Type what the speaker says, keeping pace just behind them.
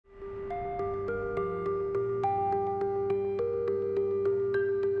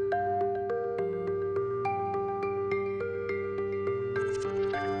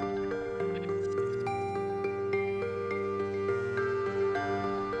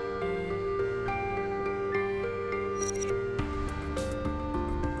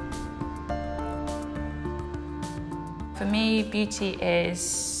me, beauty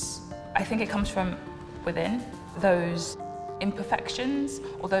is, I think it comes from within. Those imperfections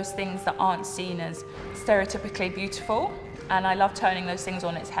or those things that aren't seen as stereotypically beautiful. And I love turning those things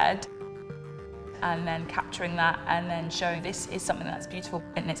on its head and then capturing that and then showing this is something that's beautiful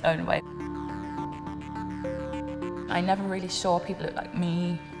in its own way. I never really saw people look like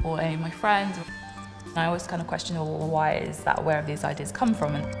me or any of my friends. I always kind of questioned, well, why is that? Where have these ideas come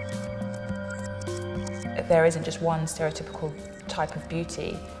from? And there isn't just one stereotypical type of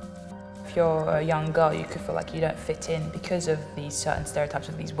beauty. If you're a young girl, you could feel like you don't fit in because of these certain stereotypes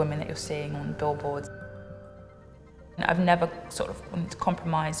of these women that you're seeing on billboards. And I've never sort of wanted to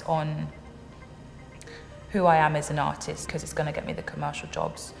compromise on who I am as an artist because it's going to get me the commercial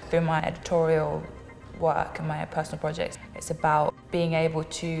jobs. Through my editorial work and my personal projects, it's about being able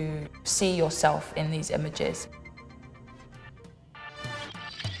to see yourself in these images.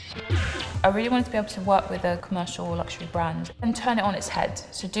 I really wanted to be able to work with a commercial luxury brand and turn it on its head.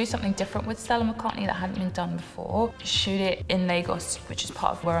 So do something different with Stella McCartney that hadn't been done before. Shoot it in Lagos, which is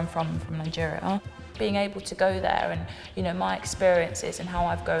part of where I'm from Nigeria. Being able to go there and, you know, my experiences and how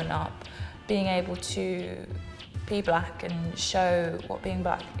I've grown up, being able to be black and show what being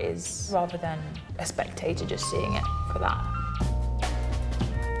black is rather than a spectator just seeing it for that.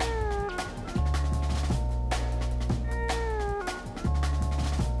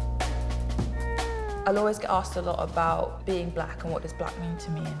 I'll always get asked a lot about being black and what does black mean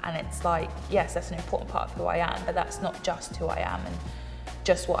to me. And it's like, yes, that's an important part of who I am, but that's not just who I am and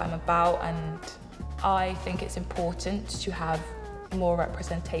just what I'm about. And I think it's important to have more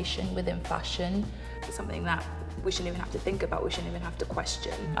representation within fashion. It's something that we shouldn't even have to think about, we shouldn't even have to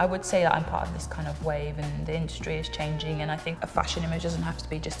question. I would say that I'm part of this kind of wave and the industry is changing, and I think a fashion image doesn't have to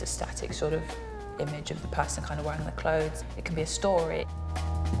be just a static sort of image of the person kind of wearing the clothes. It can be a story.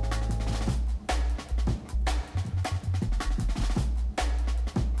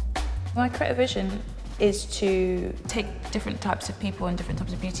 My creative vision is to take different types of people and different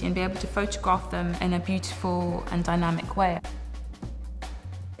types of beauty and be able to photograph them in a beautiful and dynamic way.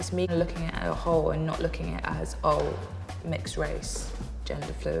 It's me looking at it as a whole and not looking at it as, oh, mixed race,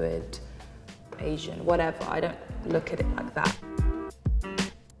 gender fluid, Asian, whatever. I don't look at it like that.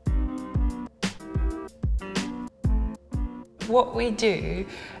 What we do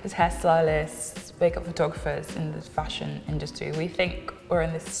as hairstylists, makeup photographers in the fashion industry, we think we're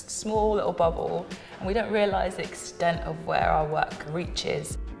in this small little bubble and we don't realise the extent of where our work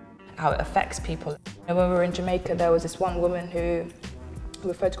reaches, how it affects people. And when we were in Jamaica, there was this one woman who we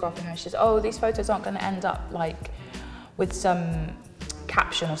were photographing her. She says, oh, these photos aren't going to end up like with some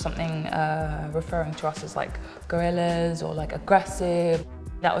caption or something referring to us as like gorillas or like aggressive.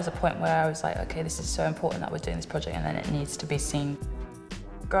 That was a point where I was like, okay, this is so important that we're doing this project and then it needs to be seen.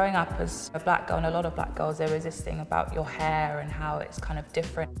 Growing up as a black girl, and a lot of black girls, there is this thing about your hair and how it's kind of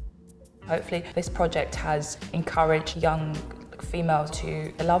different. Hopefully this project has encouraged young females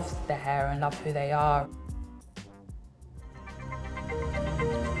to love their hair and love who they are.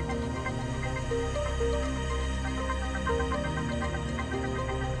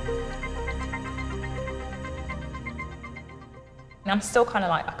 I'm still kind of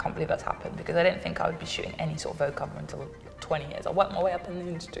like, I can't believe that's happened because I didn't think I would be shooting any sort of Vogue cover until 20 years. I worked my way up in the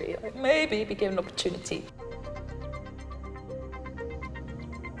industry, like maybe be given an opportunity.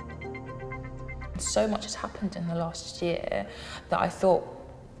 So much has happened in the last year that I thought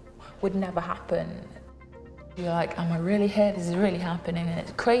would never happen. You're like, am I really here? This is really happening and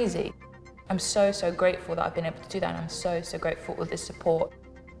it's crazy. I'm so, so grateful that I've been able to do that and I'm so, so grateful for this support.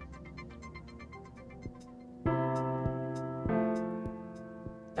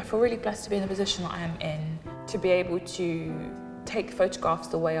 I feel really blessed to be in the position that I am in, to be able to take photographs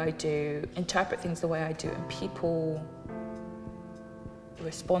the way I do, interpret things the way I do, and people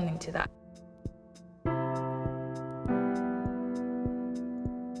responding to that.